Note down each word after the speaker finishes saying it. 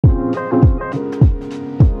Hi,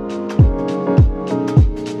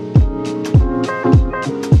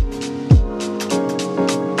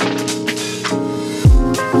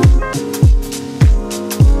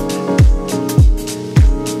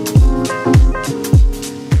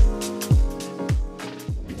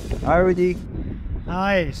 Rudi.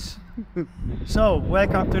 Nice. So,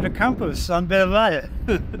 welcome to the campus on Belleville.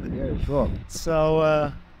 Yeah, sure.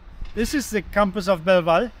 So, this is the campus of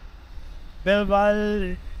Belleville.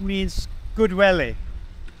 Belleville means good valley,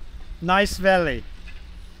 nice valley.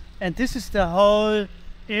 And this is the whole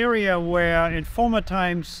area where in former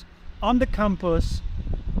times on the campus,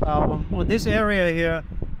 on this area here,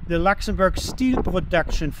 the Luxembourg steel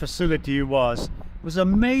production facility was. It was a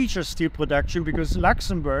major steel production because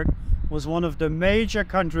Luxembourg was one of the major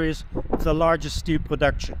countries with the largest steel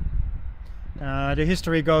production. The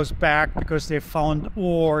history goes back because they found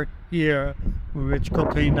ore here which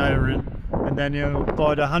contained iron, and then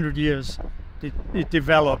about 100 years it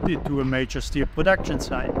developed into a major steel production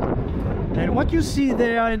site. And what you see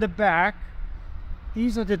there in the back,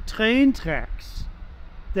 these are the train tracks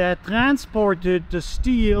that transported the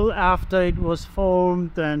steel after it was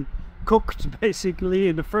formed and cooked basically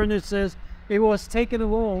in the furnaces. It was taken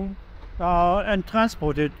along and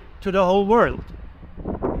transported to the whole world.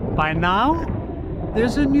 By now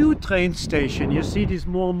there's a new train station. You see this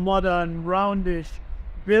more modern roundish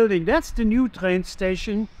building. That's the new train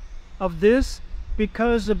station of this,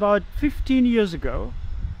 because about 15 years ago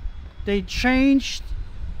they changed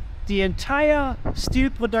the entire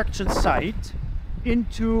steel production site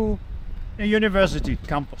into a university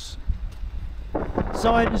campus.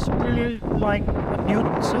 So it is really like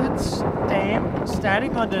Newton. So it's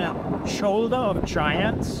standing on the shoulder of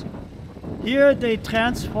giants. Here they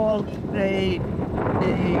transformed a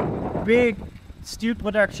big steel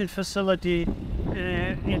production facility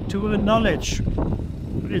into a knowledge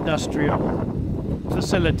industrial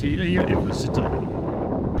facility, a university.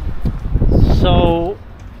 So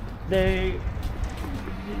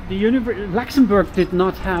Luxembourg did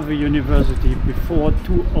not have a university before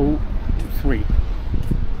 2003.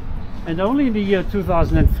 And only in the year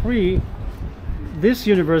 2003 this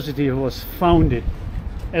university was founded,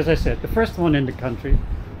 as I said, the first one in the country.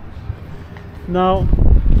 Now,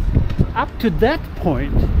 up to that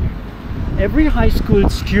point, every high school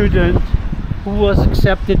student who was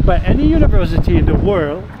accepted by any university in the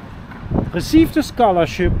world received a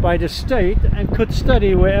scholarship by the state and could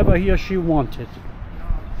study wherever he or she wanted.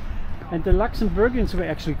 And the Luxembourgians were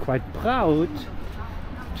actually quite proud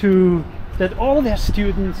that all their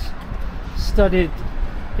students studied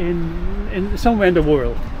in somewhere in the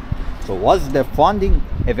world. So was the funding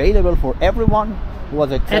available for everyone who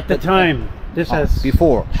was accepted? At the time. This has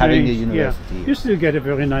before changed. having the university. Yeah. You still get a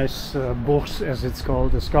very nice bourse, as it's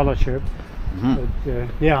called, a scholarship. Mm-hmm. But,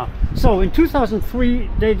 yeah. So in 2003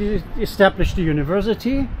 they established the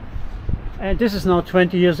university, and this is now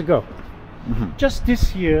 20 years ago. Mm-hmm. Just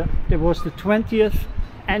this year there was the 20th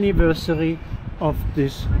anniversary of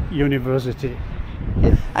this university.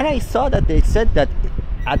 Yes. And I saw that they said that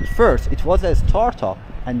at first it was a startup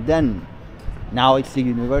and then now it's the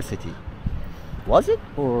university. Was it?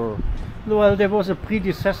 Or? Well, there was a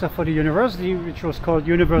predecessor for the university which was called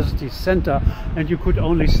University Center, and you could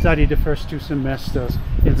only study the first 2 semesters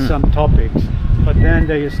in some topics, but then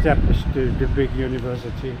they established the big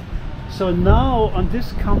university. So now on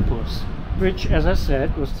this campus, which, as I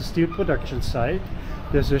said, was the steel production site,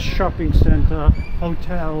 there's a shopping center,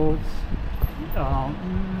 hotels,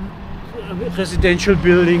 residential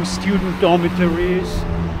buildings, student dormitories,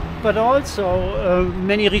 but also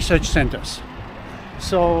many research centers.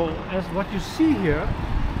 So as what you see here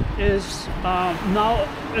is now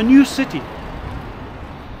a new city.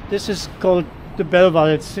 This is called the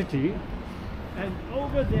Belleville city, and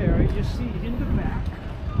over there you see in the back,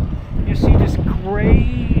 you see this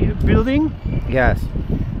gray building? Yes.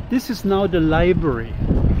 This is now the library,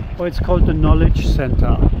 or it's called the Knowledge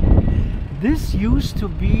Center. This used to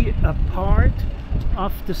be a part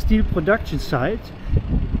of the steel production site.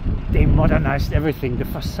 They modernized everything, the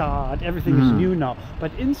facade, everything is new now.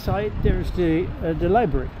 But inside there's the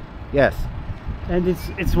library. Yes. And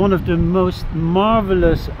it's one of the most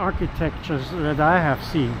marvelous architectures that I have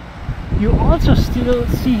seen. You also still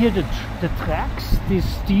see here the tracks, the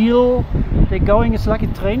steel, they're going, it's like a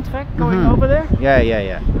train track going over there. Yeah, yeah,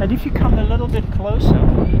 yeah. And if you come a little bit closer,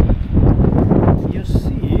 you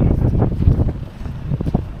see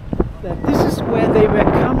that this is where they were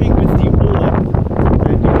coming with the ore,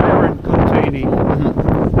 the iron containing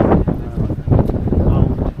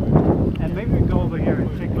mount. And maybe we go over here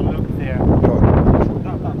and take a look there.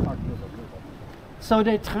 So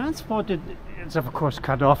they transported it's of course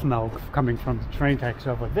cut off now, coming from the train tracks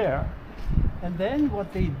over there. And then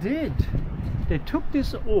what they did, they took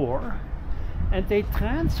this ore and they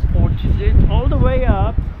transported it all the way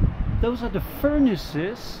up. Those are the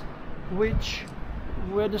furnaces which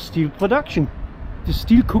were the steel production, the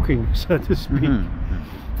steel cooking, so to speak.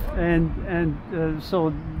 And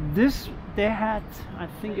so this, they had, I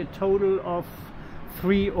think, a total of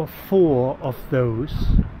 3 or 4 of those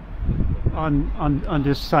on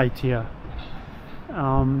this site here.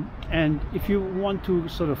 And if you want to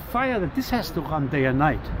sort of fire that, this has to run day and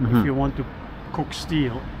night. If you want to cook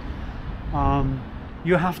steel,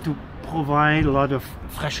 you have to provide a lot of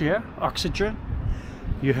fresh air, oxygen.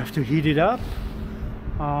 You have to heat it up,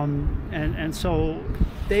 and so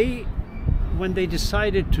they, when they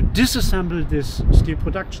decided to disassemble this steel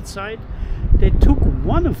production site, they took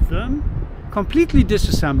one of them, completely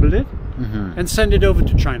disassembled it, and sent it over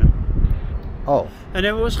to China. Oh. And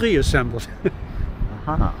it was reassembled.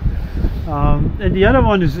 And the other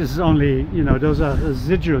one is only, you know, those are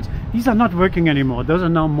residuals. These are not working anymore. Those are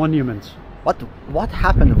now monuments. What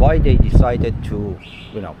happened? Why they decided to,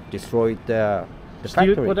 you know, destroy the steel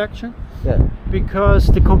factory? Production? Yeah. Because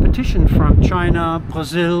the competition from China,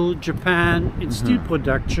 Brazil, Japan in steel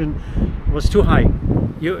production was too high.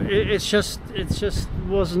 It just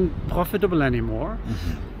wasn't profitable anymore.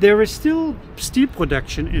 There is still steel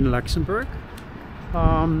production in Luxembourg.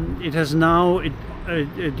 It has now,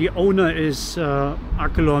 the owner is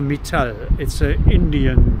ArcelorMittal. It's an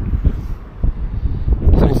Indian.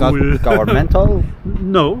 So it's not governmental?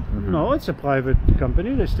 No, no, it's a private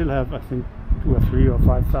company. They still have, I think, 2 or 3 or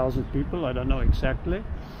 5,000 people. I don't know exactly.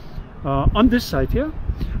 On this site here,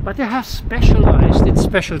 but they have specialized in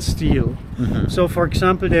special steel. So, for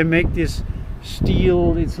example, they make this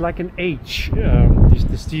steel. It's like an H.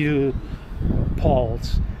 The steel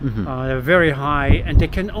pawls. They're very high, and they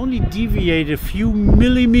can only deviate a few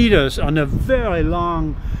millimeters on a very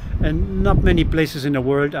long, and not many places in the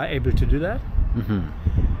world are able to do that.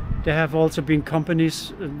 There have also been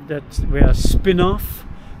companies that were spin-off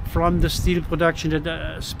from the steel production that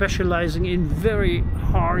are specializing in very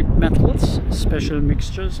hard metals, special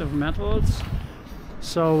mixtures of metals.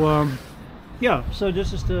 So yeah, so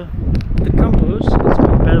this is the campus. It's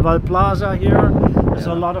Belval Plaza here. There's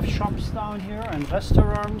a lot of shops down here and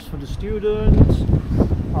restaurants for the students.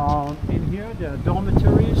 In here there are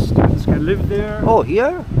dormitories. Students can live there. Oh,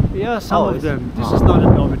 here? Yeah, some of them. This is not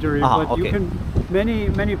a dormitory, but you can.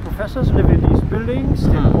 Many professors live in these buildings.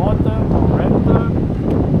 They bought them or rent them.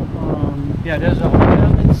 Yeah, there's a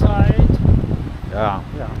hotel inside. Yeah.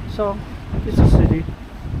 Yeah. So it's a city.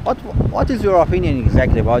 What is your opinion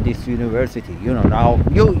exactly about this university? You know, now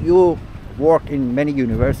you work in many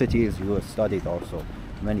universities. You studied also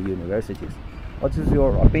many universities. What is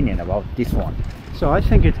your opinion about this one? So I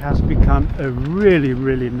think it has become a really,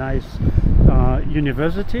 really nice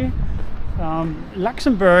university.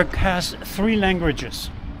 Luxembourg has 3 languages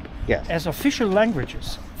as official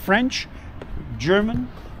languages: French, German,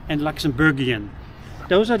 and Luxembourgian.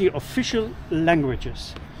 Those are the official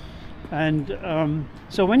languages. And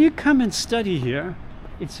so when you come and study here,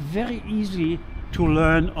 it's very easy to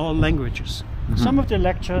learn all languages. Some of the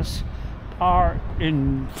lectures are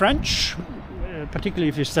in French, particularly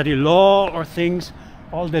if you study law or things.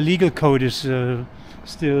 All the legal code is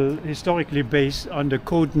still historically based on the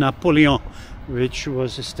Code Napoleon, which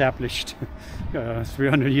was established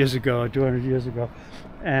 300 years ago, 200 years ago.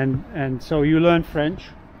 And so you learn French.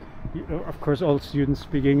 Of course, all students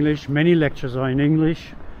speak English. Many lectures are in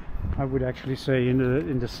English. I would actually say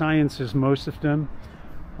in the sciences, most of them.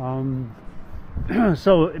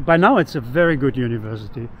 So by now it's a very good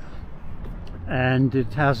university. And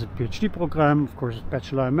it has a PhD program, of course,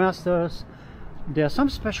 bachelor and masters. There are some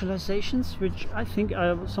specializations which I think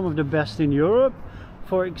are some of the best in Europe.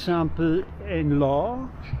 For example, in law,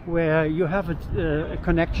 where you have a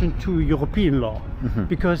connection to European law,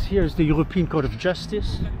 because here's the European Court of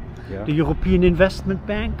Justice, the European Investment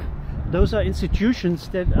Bank. Those are institutions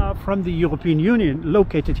that are from the European Union,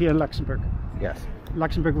 located here in Luxembourg. Yes.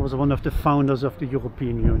 Luxembourg was one of the founders of the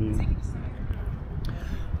European Union.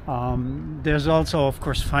 There's also, of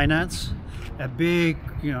course, finance. A big,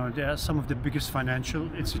 you know, there are some of the biggest financial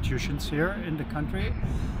institutions here in the country.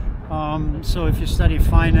 So if you study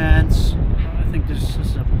finance, I think this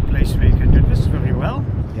is a place where you can do this very well.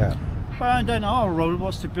 Yeah. And then our role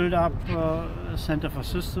was to build up a center for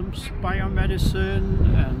systems, biomedicine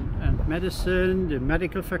and medicine. The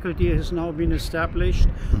medical faculty has now been established,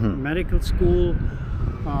 medical school,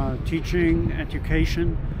 teaching,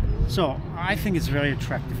 education. So I think it's very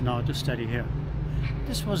attractive now to study here.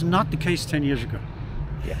 This was not the case 10 years ago.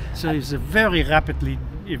 Yeah. So it's a very rapidly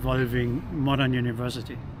evolving modern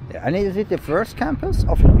university. Yeah, and is it the first campus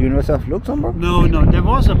of University of Luxembourg? No, there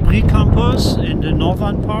was a pre-campus in the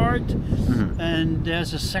northern part, and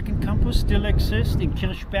there's a second campus still exists in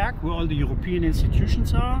Kirchberg, where all the European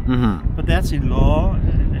institutions are, but that's in law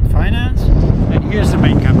and finance. And here's the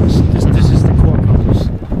main campus. This is the core campus.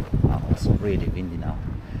 Oh, it's really windy now.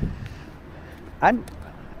 And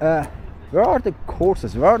where are the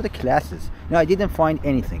courses? Where are the classes? No, I didn't find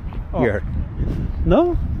anything here.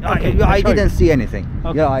 No? Okay, I didn't see anything.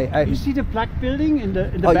 Okay. Yeah, you see the black building in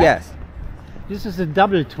the oh, back? yes. This is a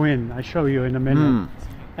double twin. I show you in a minute.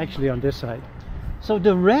 Actually, on this side. So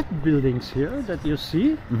the red buildings here that you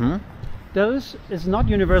see, those is not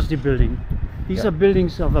university building. These are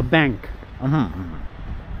buildings of a bank.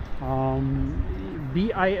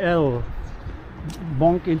 BIL,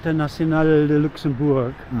 Banque Internationale de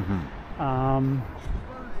Luxembourg.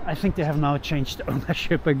 I think they have now changed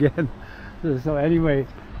ownership again. So anyway,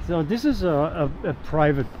 so this is a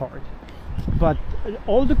private part, but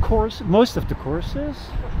all the most of the courses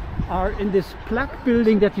are in this plaque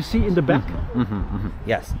building that you see in the back.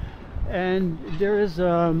 Yes. And there is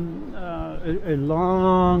a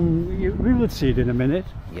long, we will see it in a minute.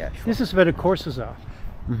 Yeah, sure. This is where the courses are.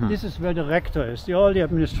 This is where the rector is, all the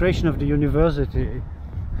administration of the university,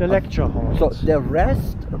 the lecture halls. So the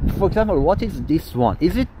rest, for example, what is this one?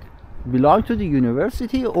 Is it belong to the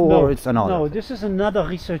university or no, it's another? No, this is another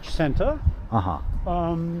research center.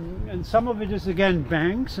 And some of it is again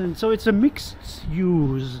banks, and so it's a mixed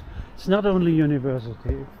use. It's not only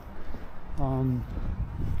university.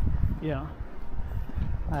 Yeah.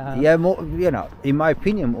 Yeah, you know, in my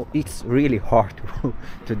opinion, it's really hard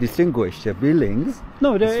to distinguish the buildings.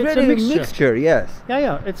 No, it's really a mixture. Yes.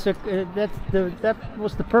 Yeah. It's that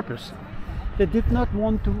was the purpose. They did not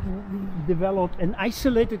want to develop an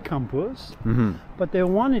isolated campus, but they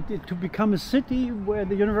wanted it to become a city where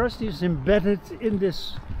the university is embedded in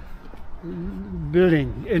this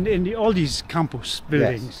building, in all these campus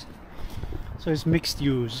buildings. Yes. So it's mixed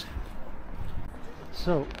use.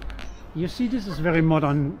 So you see, this is very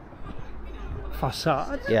modern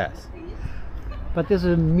facade. Yes. But there's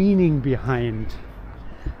a meaning behind.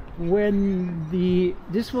 When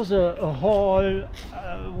this was a hall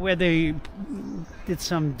where they did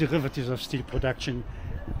some derivatives of steel production.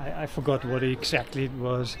 I forgot what exactly it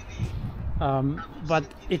was, but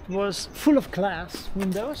it was full of glass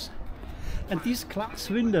windows, and these glass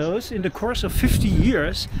windows in the course of 50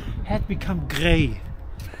 years had become gray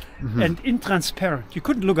and intransparent. You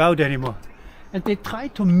couldn't look out anymore, and they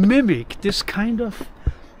tried to mimic this kind of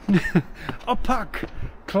opaque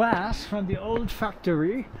glass from the old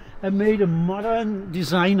factory and made a modern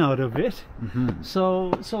design out of it.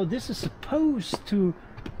 So this is supposed to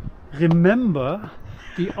remember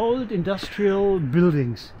the old industrial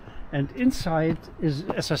buildings, and inside is,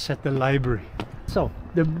 as I said, the library. So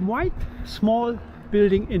the white small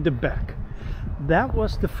building in the back, that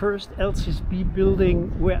was the first LCSB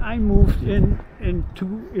building where I moved in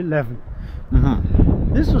 2011.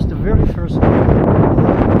 This was the very first one.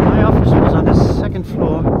 My office was on the second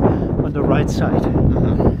floor on the right side.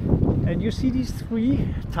 And you see these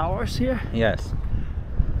three towers here? Yes.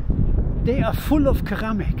 They are full of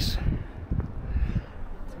ceramics.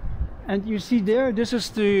 And you see there, this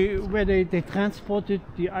is where they transported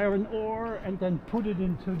the iron ore and then put it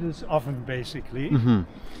into this oven, basically.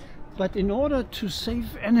 But in order to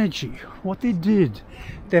save energy, what they did,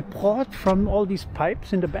 they brought from all these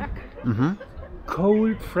pipes in the back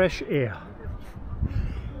cold, fresh air.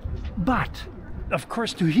 But of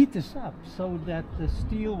course, to heat this up so that the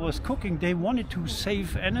steel was cooking, they wanted to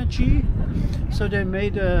save energy, so they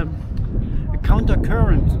made a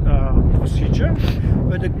counter-current procedure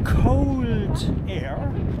where the cold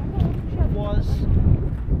air was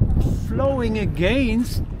flowing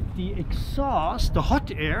against the exhaust, the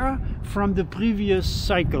hot air from the previous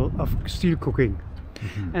cycle of steel cooking.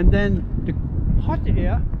 And then the hot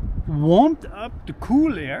air warmed up the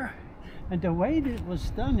cool air. And the way that it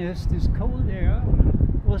was done is this cold air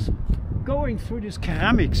was going through this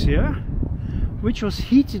ceramics here, which was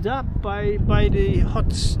heated up by the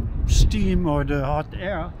hot steam or the hot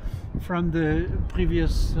air from the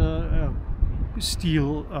previous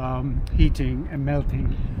steel heating and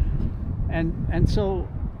melting. And so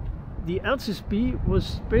the LCSB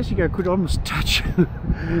was basically, I could almost touch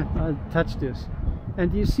this.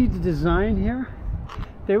 And you see the design here?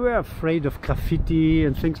 They were afraid of graffiti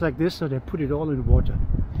and things like this, so they put it all in water.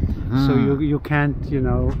 So you can't, you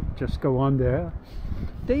know, just go on there.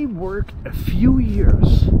 They worked a few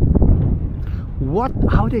years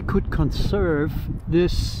how they could conserve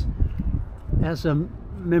this as a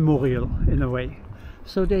memorial in a way.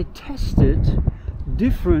 So they tested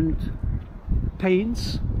different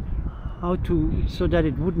paints, how to, so that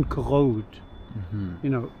it wouldn't corrode. You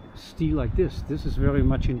know, steel like this is very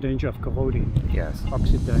much in danger of corroding. Yes.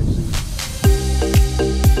 Oxidizing.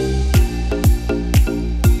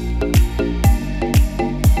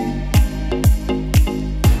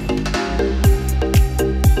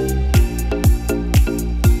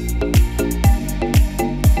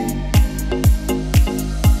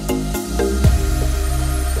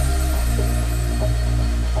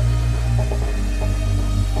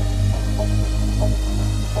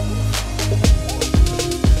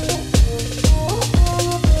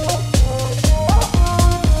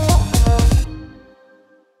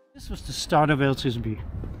 Start of LCSB.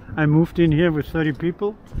 I moved in here with 30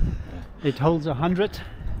 people. It holds 100.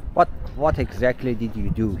 What exactly did you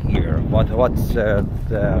do here? What's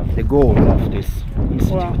the goal of this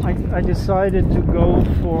institute? Well, I decided to go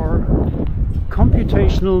for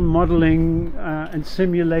computational modeling and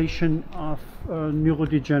simulation of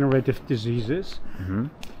neurodegenerative diseases.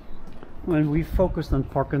 When we focused on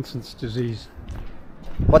Parkinson's disease.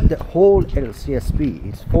 But the whole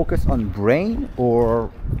LCSB is focused on brain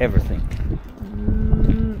or everything?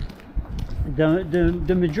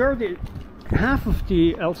 The majority, half of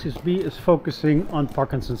the LCSB is focusing on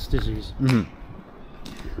Parkinson's disease.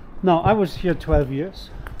 Now, I was here 12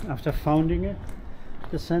 years after founding it,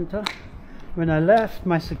 the center. When I left,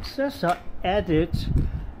 my successor added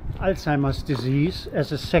Alzheimer's disease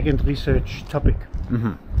as a second research topic.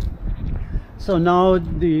 So now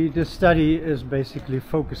the study is basically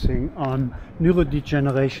focusing on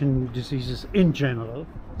neurodegeneration diseases in general,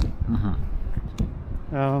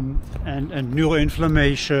 and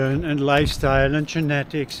neuroinflammation and lifestyle and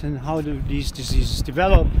genetics, and how do these diseases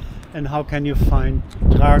develop, and how can you find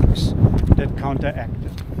drugs that counteract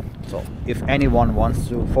it. So if anyone wants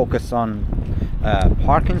to focus on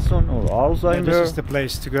Parkinson or Alzheimer's, this is the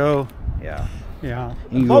place to go. Yeah. Yeah,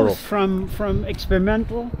 in both Europe. from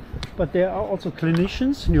experimental, but there are also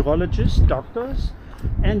clinicians, neurologists, doctors,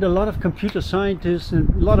 and a lot of computer scientists and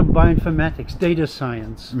a lot of bioinformatics, data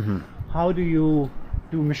science. How do you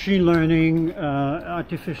do machine learning,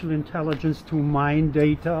 artificial intelligence to mine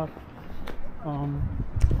data?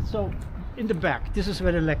 So in the back, this is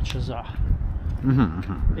where the lectures are.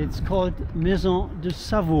 It's called Maison de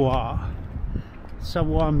Savoir.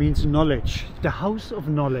 Savoir means knowledge, the house of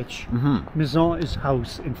knowledge. Maison is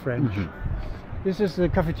house in French. This is the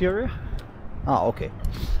cafeteria. Ah, okay.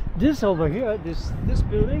 This over here, this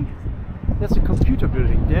building, that's a computer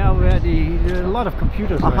building. There where a lot of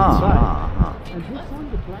computers are inside. And this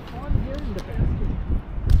one, the black one here in the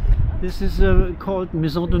back. This is called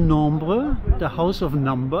Maison de Nombre, the house of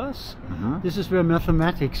numbers. This is where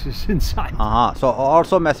mathematics is inside. So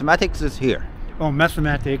also mathematics is here. Oh,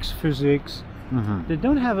 mathematics, physics. They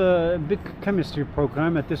don't have a big chemistry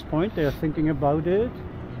program at this point. They are thinking about it,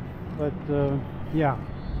 but yeah.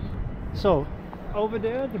 So over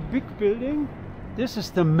there, the big building, this is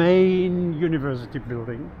the main university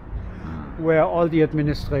building where all the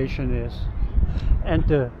administration is, and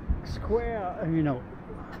the square, you know,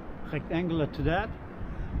 rectangular to that,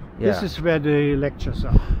 this is where the lectures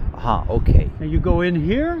are. Okay. And you go in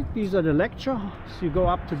here, these are the lecture, so you go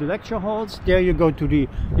up to the lecture halls, there you go to the,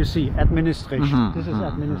 you see, administration. This is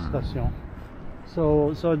administration.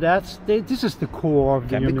 So this is the core of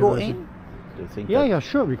the university. Can we go in? Do you think Yeah,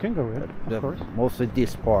 sure, we can go in, of course. Mostly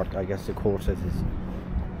this part, I guess the courses is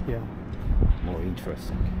more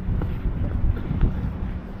interesting.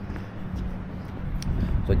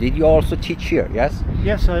 So did you also teach here, yes?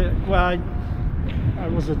 Yes, I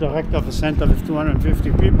was a director of a center with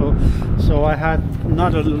 250 people, so I had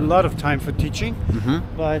not a lot of time for teaching,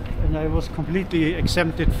 and I was completely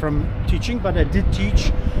exempted from teaching, but I did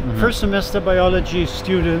teach first semester biology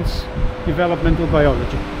students, developmental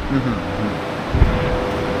biology.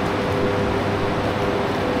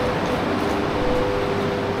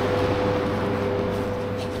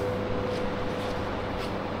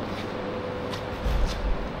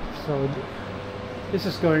 So this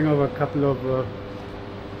is going over a couple of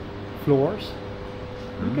floors.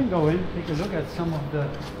 You can go in, take a look at some of the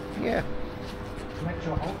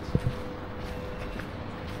lecture halls.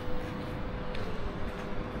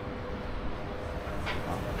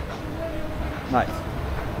 Nice.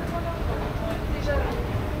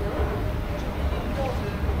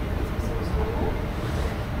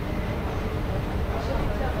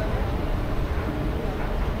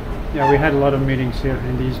 Yeah, we had a lot of meetings here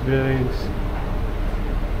in these buildings.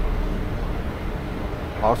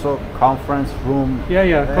 Also conference room.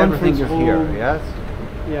 Conference everything is room. here, yes?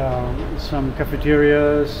 Yeah, some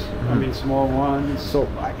cafeterias, I mean small ones. So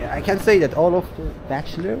I can say that all of the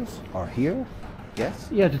bachelors are here? Yes?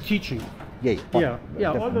 Yeah, the teaching. Yeah, but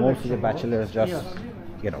all the most of the lecture bachelors just,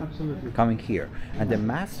 Yes. Absolutely. coming here. And the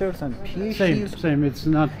masters and PhDs... Same, it's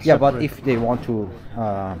not Yeah, but separate. if they want to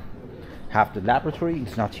have the laboratory,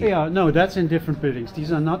 it's not here. Yeah, no, that's in different buildings.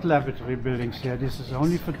 These are not laboratory buildings here. This is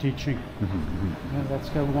only for teaching. Yeah, let's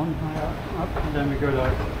go one higher up, and then we go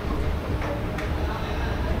like...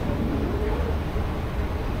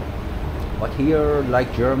 But here,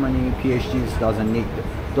 like Germany, PhDs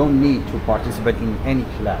don't need to participate in any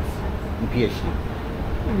class in PhD.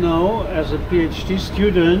 No, as a PhD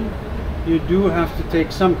student, you do have to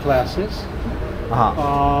take some classes.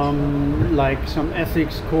 Like some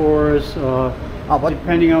ethics course, or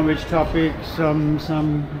depending on which topic,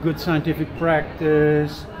 some good scientific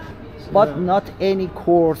practice. But not any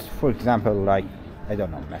course, for example, like, I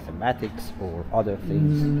don't know, mathematics or other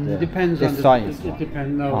things. Depends on science. It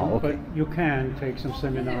depends. No, okay. but you can take some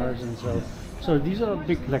seminars and so. So these are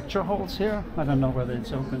big lecture halls here. I don't know whether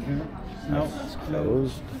it's open here. No, it's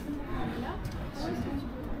Closed.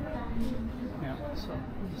 Yeah, so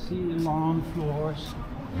you see long floors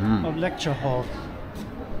of lecture halls.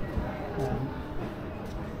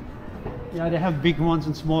 Yeah, they have big ones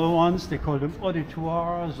and smaller ones. They call them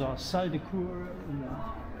auditoires or salle de cours.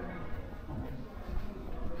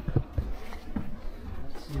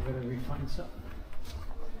 Let's see whether we find some.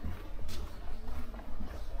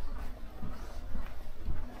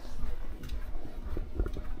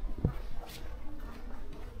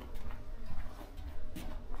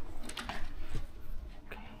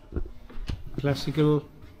 Classical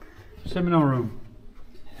seminar room.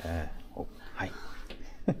 Oh, hi.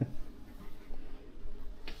 Nice.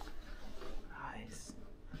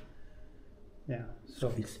 Yeah.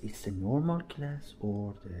 So it's the normal class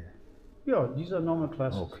or the... Yeah, these are normal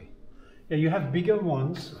classes. Okay. Yeah, you have bigger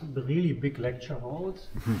ones, the really big lecture halls.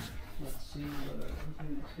 Let's see what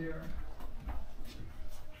everything is here.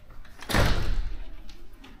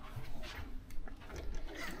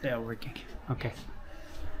 They are working. Okay.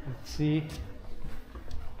 Let's see.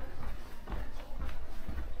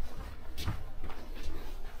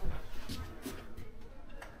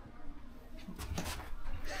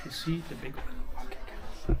 You see the big one. Okay.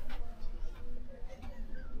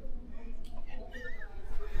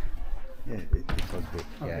 Yeah, it was good.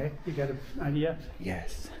 Okay, you got an idea?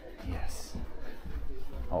 Yes, yes.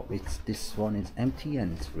 Oh, this one is empty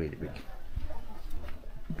and it's really big.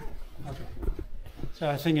 Okay. So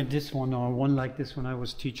I think in this one, or one like this one, I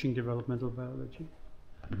was teaching developmental biology.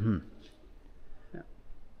 Yeah.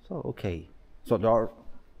 So, okay. So there are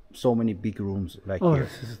so many big rooms like Oh, here.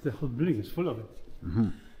 this is, the whole building is full of it.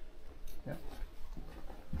 Yeah.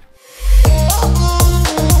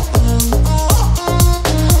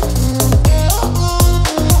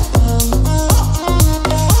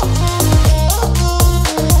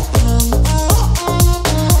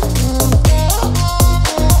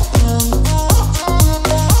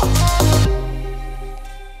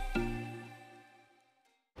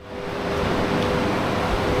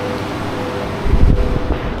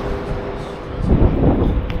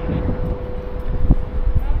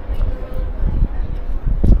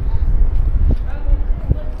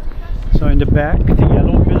 So in the back, the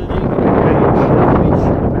yellow building, the page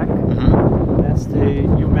in the back, that's the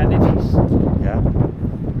humanities. Yeah.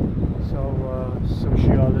 So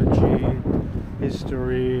sociology,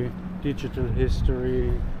 history, digital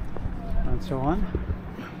history, and so on.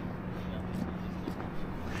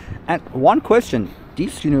 And one question,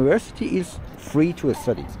 this university is free to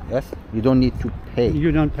study, yes? You don't need to pay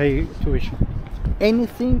You don't pay tuition.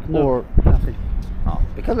 anything No, or... nothing. Oh,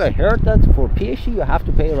 because I heard that for PhD you have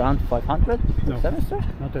to pay around 500 No. per semester.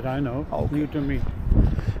 Not that I know. Okay. New to me.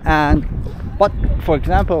 But for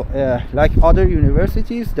example, like other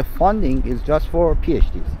universities, the funding is just for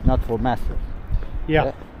PhDs, not for masters.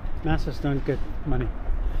 Yeah. Masters don't get money.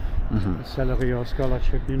 A salary or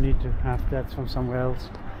scholarship, you need to have that from somewhere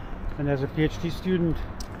else. And as a PhD student,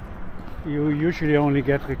 you usually only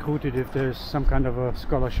get recruited if there's some kind of a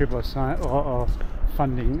scholarship or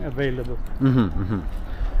funding available.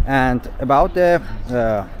 And about the,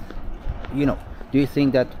 do you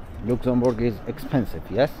think that Luxembourg is expensive?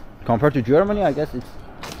 Yes, compared to Germany, I guess it's.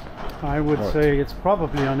 I would say it's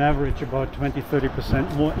probably on average about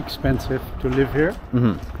 20-30% more expensive to live here.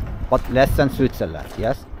 But less than Switzerland,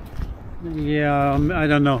 yes. Yeah, I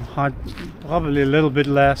don't know. Probably a little bit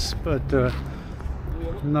less, but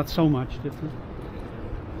not so much different.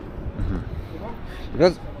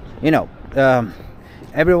 Because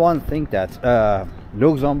everyone think that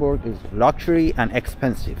Luxembourg is luxury and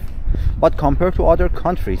expensive, but compared to other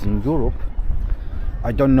countries in Europe,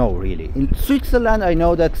 I don't know really. In Switzerland, I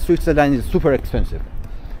know that Switzerland is super expensive.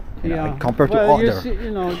 compared to well, other. you see,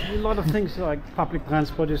 you know, a lot of things like public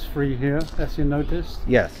transport is free here, as you noticed.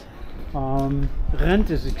 Yes. Rent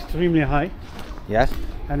is extremely high, Yes.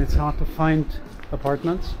 and it's hard to find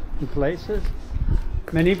apartments in places.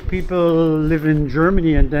 Many people live in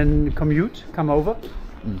Germany and then come over.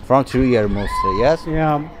 From 3 years mostly. Yes.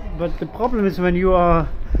 Yeah, but the problem is when you are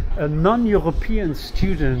a non-European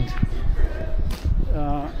student,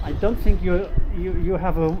 I don't think you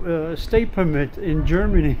have a stay permit in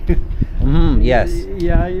Germany. Yes.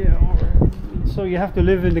 Yeah, so you have to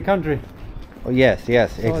live in the country. Oh, yes.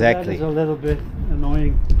 Yes. So Exactly. that is a little bit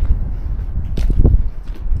annoying.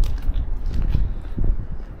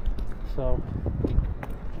 So,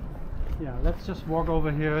 yeah, let's just walk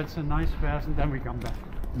over here. It's a nice path, and then we come back.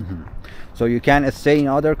 So you can stay in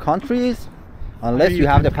other countries unless you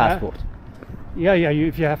have the passport. Yeah,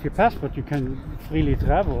 if you have your passport, you can freely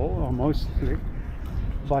travel, or mostly,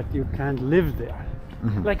 but you can't live there.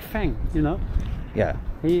 Like Feng, you know. Yeah.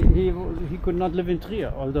 He could not live in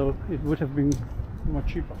Trier, although it would have been more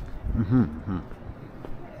cheaper.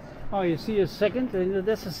 Oh, you see a second?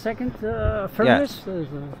 There's a second furnace. Yes. There's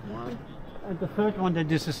one, and the third one they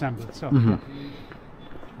disassembled. So.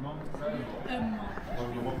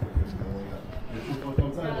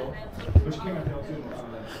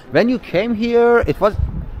 When you came here, it was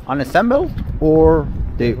unassembled, or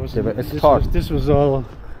they were started? This was all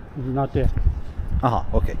not there.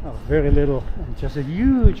 Okay. Oh, very little. And just a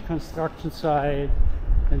huge construction site,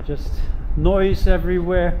 and just noise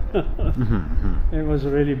everywhere. It was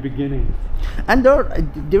really beginning. And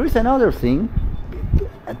there is another thing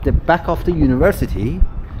at the back of the university,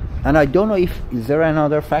 and I don't know if is there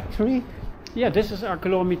another factory. Yeah, this is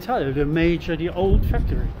ArcelorMittal, the old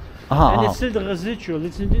factory. And it's still the residual.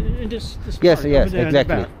 It's in this Yes, part yes, over there in the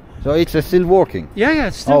exactly. back. So it's still working. Yeah,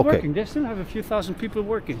 it's still Okay. working. They still have a few thousand people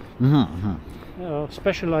working.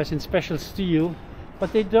 Specialized in special steel,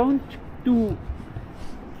 but they don't do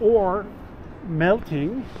ore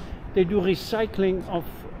melting. They do recycling of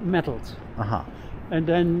metals. And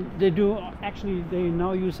then they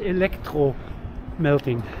now use electro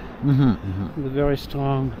melting with very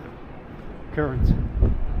strong currents.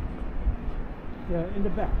 Yeah, in the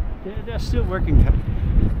back. They're still working there.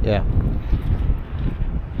 Yeah.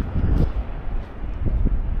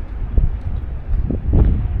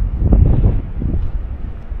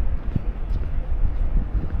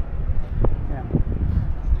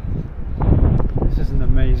 This is an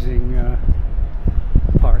amazing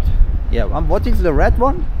part. Yeah. What is the red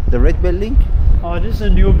one? The red building? Oh, this is a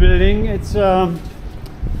new building. It's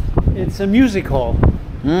a music hall.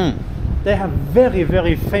 They have very,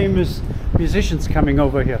 very famous musicians coming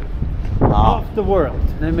over here. Of the world.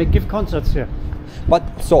 They give concerts here. But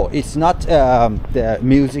so it's not the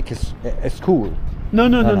music is a school.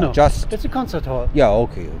 No. Just it's a concert hall. yeah.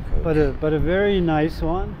 Okay. But a very nice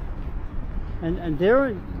one. And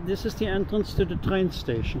there, this is the entrance to the train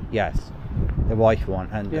station. Yes, the white one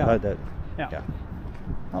and the Yeah. other. Yeah.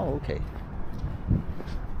 Oh, okay.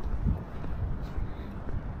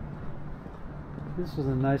 This is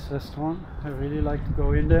a nice restaurant. I really like to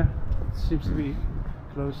go in there. It seems to be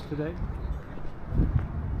closed today.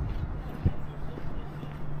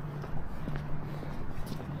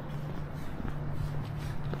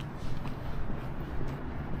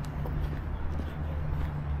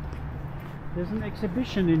 There's an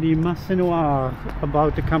exhibition in the Masse Noire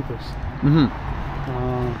about the campus.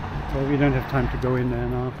 But we don't have time to go in there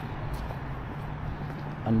now.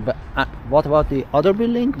 And what about the other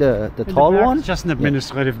building, the In tall the back, one? it's just an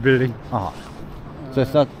administrative building. So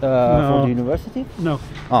it's not for the university? No,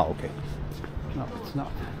 Oh, okay. no, it's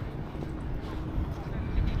not.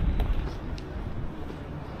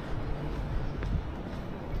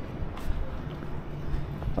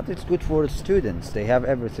 But it's good for the students. They have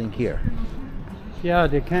everything here. Yeah,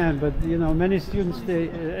 they can, but you know, many students, they,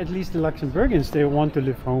 at least the Luxembourgians, they want to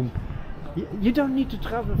live home. You don't need to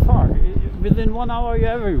travel far. Within 1 hour, you're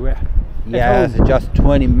everywhere. Yes, home. just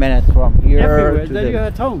 20 minutes from here Everywhere. to Then the... you're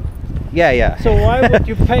at home. Yeah. So why would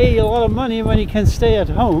you pay a lot of money when you can stay at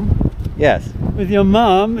home Yes. with your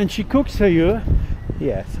mom and she cooks for you?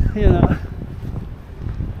 Yes. You know.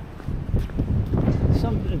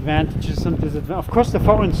 Some advantages, some disadvantages. Of course, the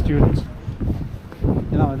foreign students.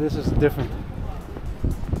 You know, this is different.